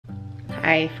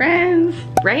Hi friends,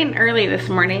 bright and early this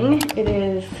morning. It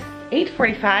is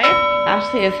 8:45.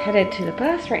 Ashley is headed to the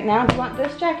bus right now. Do you want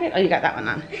this jacket? Oh, you got that one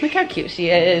on. Look how cute she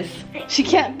is. She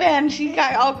can't bend. She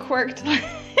got all quirked.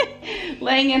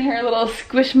 Laying in her little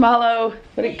squishmallow,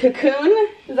 cocoon?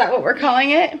 Is that what we're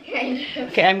calling it?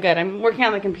 Okay, I'm good. I'm working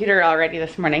on the computer already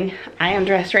this morning. I am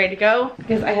dressed, ready to go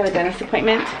because I have a dentist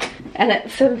appointment. And at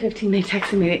 7:15 they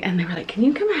texted me and they were like, can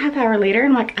you come a half hour later?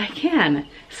 And I'm like, I can.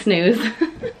 Snooze.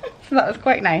 So that was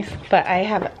quite nice. But I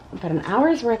have about an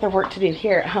hour's worth of work to do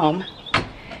here at home.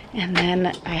 And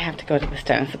then I have to go to this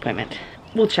dentist appointment.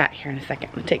 We'll chat here in a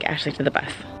second. We'll take Ashley to the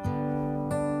bus.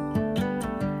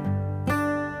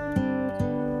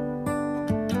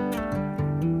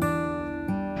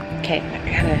 Okay,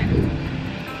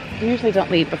 I usually don't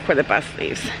leave before the bus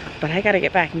leaves, but I gotta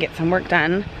get back and get some work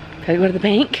done. Gotta go to the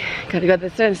bank, gotta go to the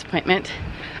dentist appointment,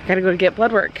 gotta go to get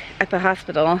blood work at the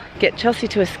hospital, get Chelsea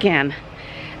to a scan,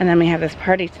 and then we have this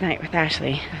party tonight with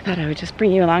Ashley. I thought I would just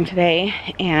bring you along today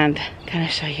and kind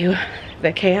of show you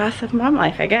the chaos of mom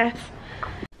life, I guess.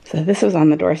 So this was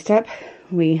on the doorstep.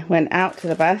 We went out to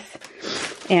the bus,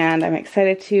 and I'm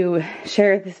excited to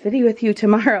share this video with you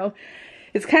tomorrow.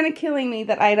 It's kind of killing me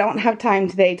that I don't have time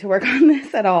today to work on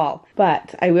this at all,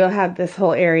 but I will have this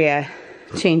whole area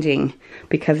changing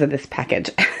because of this package.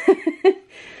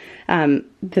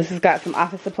 This has got some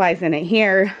office supplies in it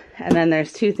here, and then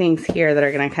there's two things here that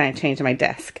are gonna kind of change my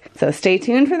desk. So stay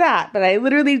tuned for that, but I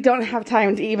literally don't have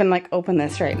time to even like open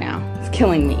this right now. It's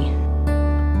killing me.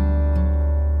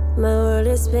 My world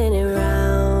is spinning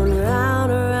round,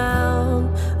 round,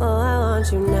 around. Oh, I want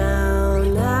you now,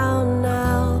 now,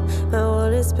 now. My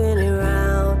world is spinning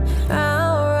round,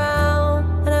 round,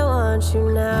 round. And I want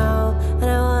you now, and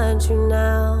I want you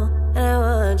now, and I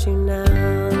want you now.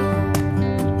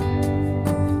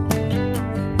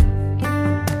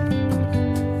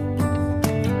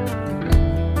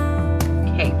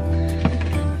 Okay,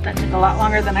 that took a lot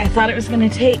longer than I thought it was gonna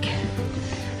take.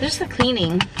 There's the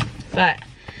cleaning, but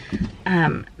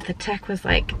the tech was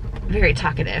like very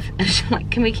talkative, and she's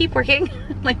like, can we keep working?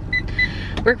 Like,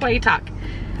 work while you talk.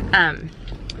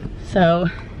 So,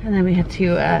 and then we had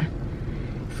to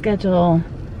schedule.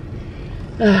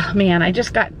 Oh man, I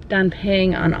just got done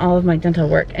paying on all of my dental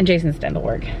work and Jason's dental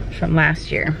work from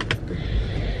last year,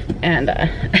 and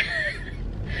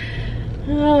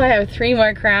oh, I have 3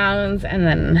 more crowns and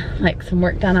then like some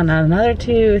work done on another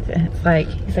tooth, and it's like,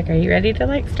 he's like, are you ready to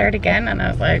like start again? And I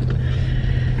was like,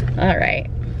 all right.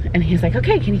 And he's like,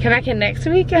 okay, can you come back in next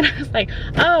week? And I was like,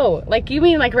 oh, like you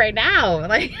mean like right now?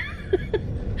 Like,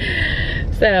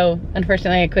 so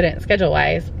unfortunately I couldn't schedule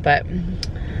wise, but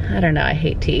I don't know, I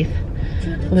hate teeth.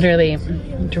 Literally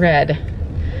dread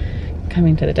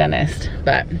coming to the dentist.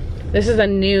 But this is a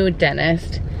new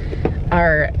dentist.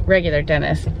 Our regular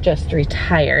dentist just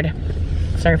retired.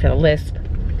 Sorry for the lisp.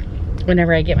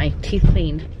 Whenever I get my teeth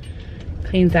cleaned,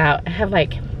 cleans out. I have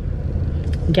like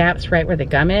gaps right where the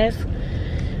gum is,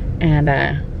 and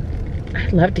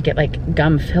I'd love to get like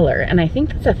gum filler, and I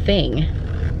think that's a thing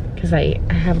because I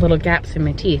have little gaps in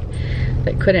my teeth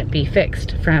that couldn't be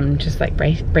fixed from just like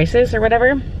braces or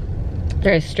whatever.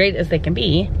 They're as straight as they can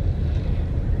be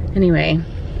anyway.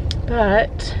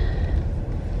 But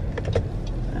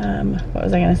what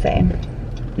was I gonna say?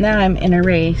 Now I'm in a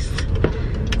race.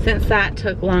 Since that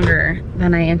took longer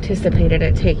than I anticipated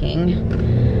it taking,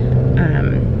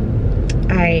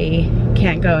 I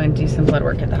can't go and do some blood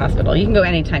work at the hospital. You can go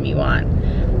anytime you want,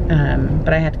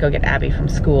 but I had to go get Abby from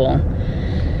school.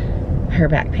 Her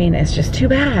back pain is just too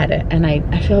bad, and I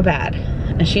feel bad.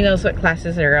 And she knows what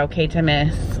classes are okay to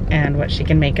miss and what she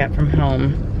can make up from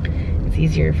home. It's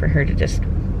easier for her to just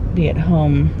be at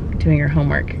home doing her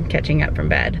homework and catching up from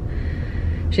bed.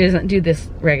 She doesn't do this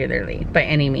regularly by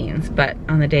any means, but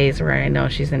on the days where I know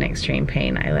she's in extreme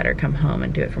pain, I let her come home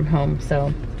and do it from home. So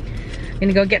I'm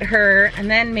gonna go get her, and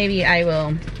then maybe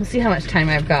we'll see how much time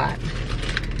I've got.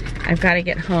 I've got to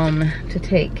get home to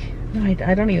take, no,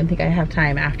 I don't even think I have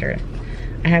time after.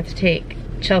 I have to take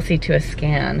Chelsea to a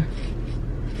scan,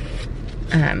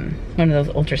 one of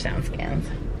those ultrasound scans.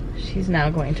 She's now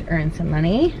going to earn some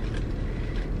money,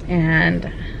 and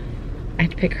I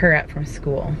have to pick her up from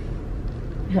school.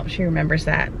 I hope she remembers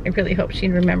that. I really hope she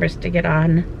remembers to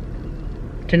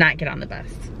not get on the bus.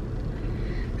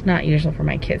 It's not usual for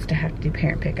my kids to have to do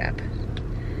parent pickup.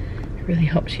 I really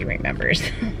hope she remembers.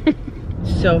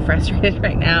 So frustrated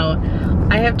right now.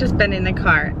 I have just been in the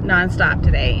car nonstop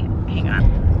today. Hang on.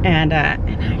 And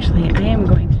actually I am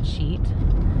going to cheat.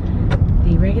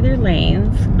 The regular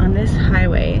lanes on this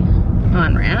highway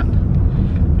on-ramp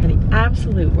are the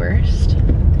absolute worst.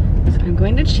 So I'm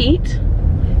going to cheat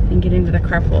and get into the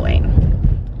carpool lane.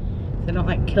 I don't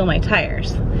like kill my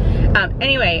tires.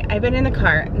 Anyway, I've been in the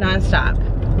car nonstop.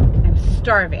 I'm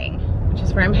starving, which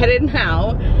is where I'm headed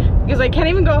now, because I can't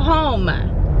even go home.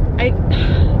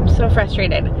 I'm so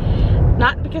frustrated.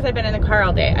 Not because I've been in the car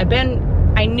all day.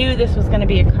 I knew this was gonna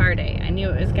be a car day. I knew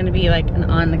it was gonna be like an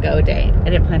on-the-go day. I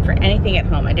didn't plan for anything at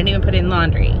home. I didn't even put in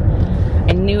laundry.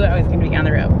 I knew I was gonna be on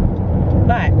the road.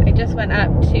 But I just went up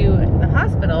to the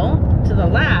hospital, to the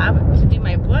lab, to do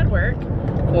my blood work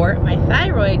for my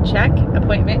thyroid check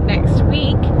appointment next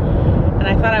week. And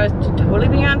I thought I was to totally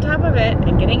be on top of it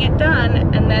and getting it done.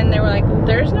 And then they were like, well,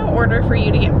 there's no order for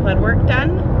you to get blood work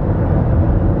done.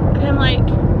 And I'm like,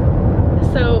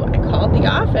 so I called the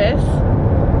office,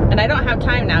 and I don't have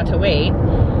time now to wait.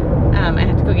 I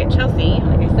have to go get Chelsea,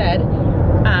 like I said.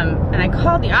 And I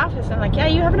called the office, and I'm like, yeah,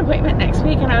 you have an appointment next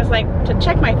week. And I was like, to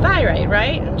check my thyroid,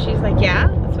 right? And she's like, yeah,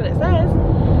 that's what it says.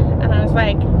 And I was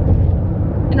like,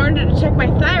 in order to check my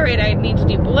thyroid, I need to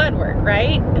do blood work,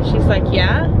 right? And she's like,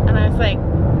 yeah. And I was like,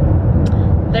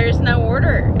 there's no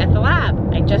order at the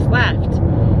lab. I just left.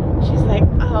 She's like,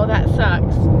 oh, that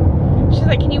sucks. She's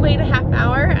like, can you wait a half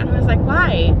hour? And I was like,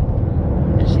 why?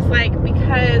 And she's like,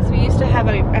 because we used to have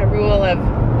a rule of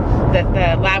that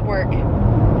the lab work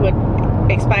would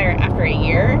expire after a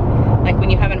year. Like when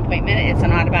you have an appointment, it's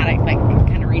an automatic like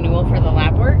kind of renewal for the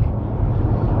lab work.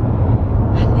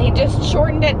 And they just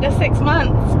shortened it to 6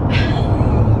 months.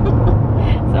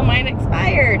 So mine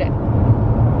expired.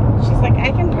 She's like,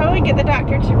 I can probably get the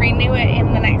doctor to renew it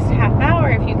in the next half hour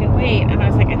if you can wait. And I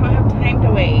was like, I don't have time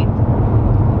to wait.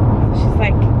 She's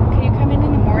like, can you come in the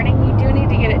morning? You do need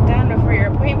to get it done before your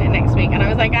appointment next week. And I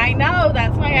was like, I know,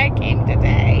 that's why I came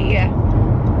today.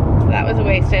 So that was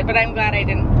wasted, but I'm glad I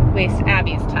didn't waste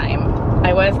Abby's time.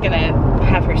 I was gonna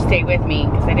have her stay with me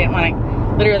because I didn't want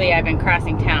to, literally I've been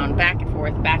crossing town back and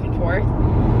forth,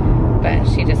 but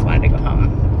she just wanted to go home.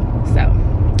 So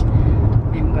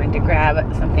I'm going to grab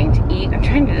something to eat. I'm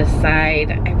trying to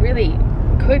decide, I really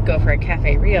could go for a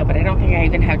Cafe Rio, but I don't think I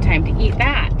even have time to eat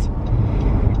that.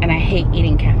 And I hate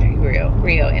eating Cafe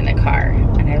Rio in the car,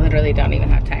 and I literally don't even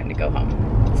have time to go home.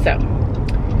 So,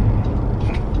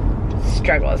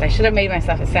 struggles. I should have made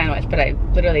myself a sandwich, but I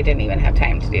literally didn't even have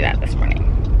time to do that this morning.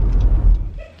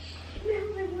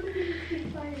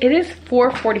 It is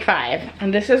 4:45,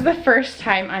 and this is the first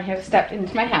time I have stepped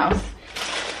into my house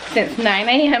since 9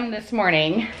 a.m. this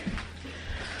morning.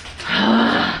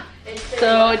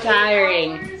 So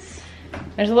tiring.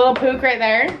 There's a little pook right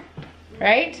there,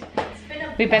 right?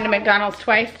 We've been to McDonald's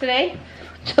twice today.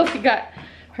 Chelsea got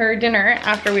her dinner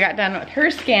after we got done with her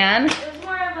scan. It was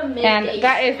more of a midday. And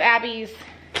that is Abby's.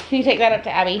 Can you take that up to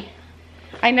Abby?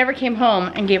 I never came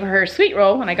home and gave her her sweet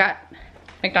roll when I got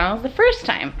McDonald's the first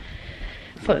time.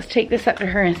 So let's take this up to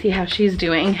her and see how she's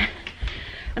doing.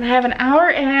 And I have an hour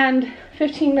and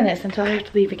 15 minutes until I have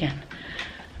to leave again.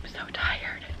 I'm so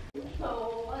tired.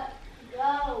 Go.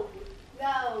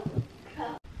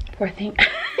 Poor thing.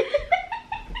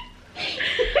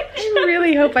 I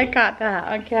really hope I caught that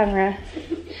on camera.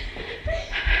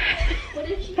 What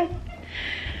did you do?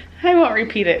 I won't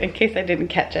repeat it in case I didn't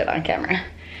catch it on camera.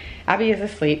 Abby is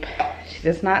asleep. She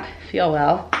does not feel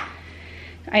well.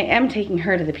 I am taking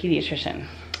her to the pediatrician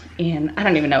in, I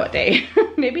don't even know what day.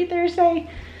 Maybe Thursday.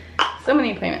 So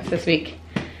many appointments this week.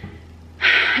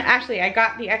 Actually, I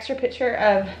got the extra picture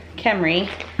of Kimmy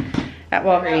at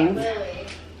Walgreens.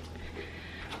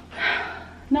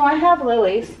 No, I have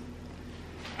Lily's.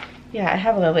 Yeah, I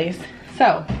have Lily's.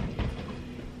 So,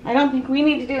 I don't think we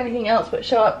need to do anything else but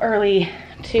show up early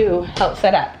to help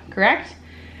set up, correct?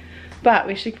 But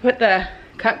we should put the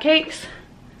cupcakes.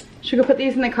 Should we go put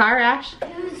these in the car, Ash?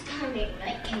 Who's coming?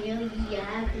 Like, can you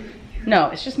No,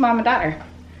 it's just mom and daughter.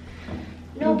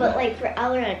 No, but like for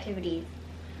other activities.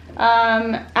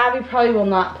 Abby probably will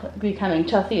not be coming.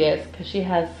 Chelsea is, because she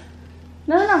has...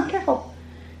 No, careful.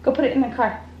 Go put it in the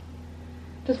car.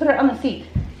 Just put it on the seat.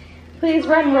 Please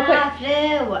run real quick. I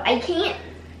can't.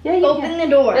 Yeah, you open can. the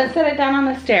door. Then set it down on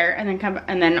the stair and then come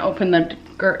and then open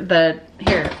the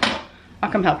here.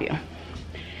 I'll come help you.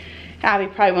 Abby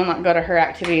probably will not go to her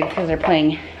activity because they're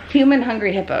playing Human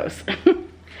Hungry Hippos.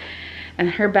 And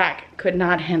her back could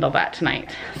not handle that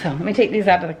tonight. So let me take these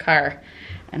out of the car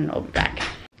and we'll be back.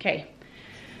 Okay.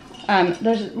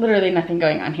 There's literally nothing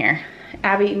going on here.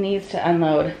 Abby needs to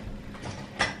unload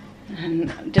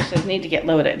and dishes need to get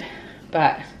loaded,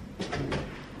 but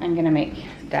I'm gonna make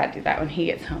Dad do that when he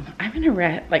gets home. I'm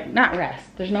gonna not rest.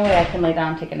 There's no way I can lay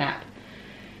down and take a nap,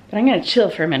 but I'm gonna chill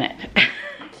for a minute.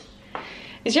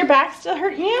 Is your back still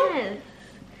hurting you?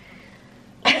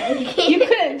 Yes. You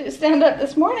couldn't stand up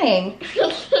this morning.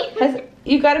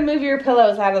 You gotta move your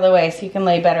pillows out of the way so you can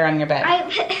lay better on your bed.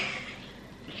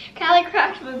 Callie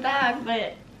cracked my bag,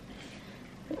 but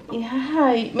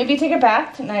Yeah, maybe take a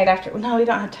bath tonight after. No, we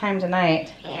don't have time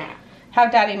tonight. yeah.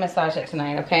 Have Daddy massage it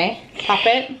tonight, okay? Pop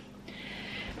it.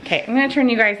 Okay, I'm gonna turn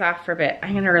you guys off for a bit.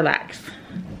 I'm gonna relax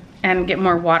and get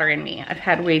more water in me. I've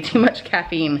had way too much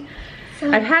caffeine.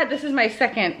 This is my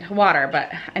second water,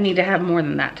 but I need to have more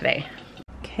than that today.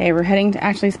 Okay, we're heading to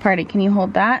Ashley's party. Can you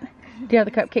hold that? Do you have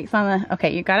the cupcakes on the,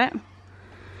 okay, you got it?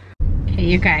 Okay,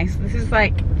 you guys, this is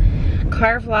like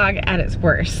car vlog at its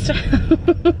worst.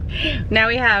 Now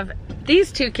we have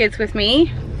these two kids with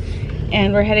me,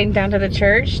 and we're heading down to the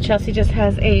church. Chelsea just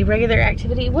has a regular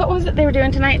activity. What was it they were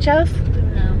doing tonight, Chels?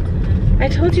 No. I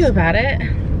told you about it.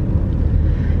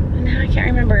 Now I can't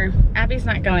remember. Abby's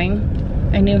not going.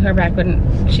 I knew her back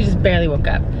wouldn't, she just barely woke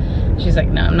up. She's like,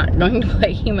 no, I'm not going to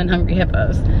play Human Hungry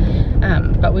Hippos.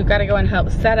 But we've got to go and help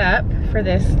set up for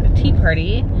this tea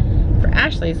party for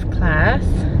Ashley's class.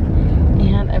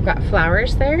 And I've got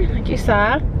flowers there, like you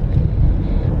saw.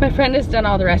 My friend has done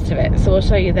all the rest of it, so we'll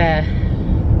show you the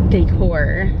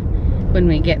decor when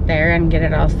we get there and get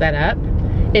it all set up.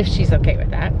 If she's okay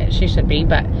with that, she should be,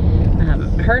 but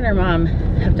her and her mom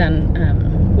have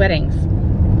done weddings,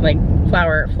 like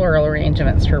floral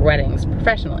arrangements for weddings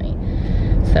professionally.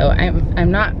 So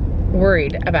I'm not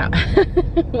worried about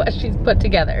what she's put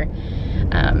together.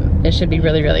 It should be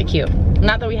really, really cute.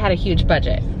 Not that we had a huge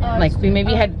budget. Like we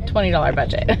maybe had $20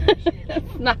 budget.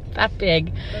 It's not that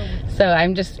big. So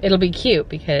it'll be cute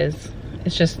because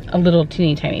it's just a little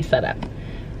teeny tiny setup.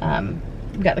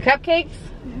 We got the cupcakes.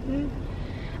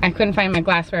 I couldn't find my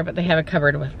glassware, but they have a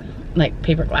cupboard with like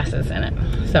paper glasses in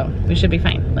it. So we should be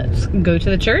fine. Let's go to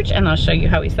the church and I'll show you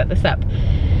how we set this up.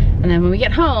 And then when we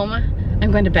get home,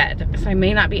 I'm going to bed. So I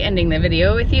may not be ending the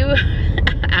video with you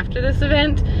after this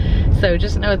event. So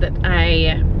just know that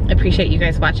I appreciate you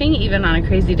guys watching, even on a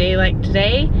crazy day like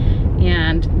today.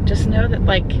 And just know that,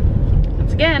 like,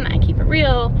 once again, I keep it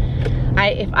real.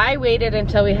 If I waited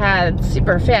until we had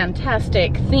super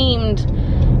fantastic themed,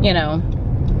 you know,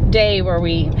 day where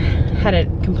we had a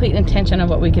complete intention of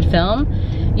what we could film,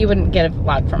 you wouldn't get a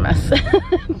vlog from us.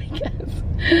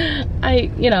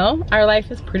 Because you know, our life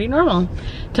is pretty normal.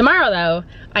 Tomorrow though,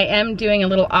 I am doing a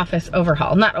little office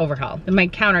overhaul. Not overhaul, my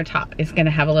countertop is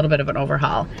gonna have a little bit of an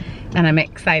overhaul. And I'm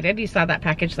excited. You saw that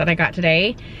package that I got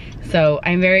today. So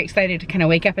I'm very excited to kind of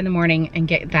wake up in the morning and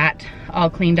get that all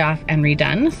cleaned off and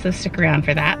redone. So stick around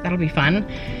for that, that'll be fun.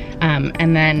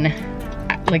 And then,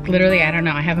 like literally, I don't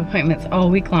know, I have appointments all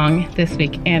week long this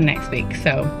week and next week.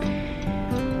 So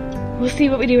we'll see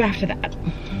what we do after that.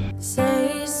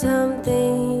 Say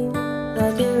something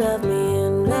like you love me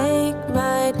and make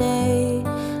my day,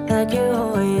 like you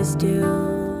always do,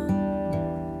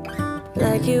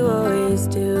 like you always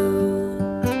do.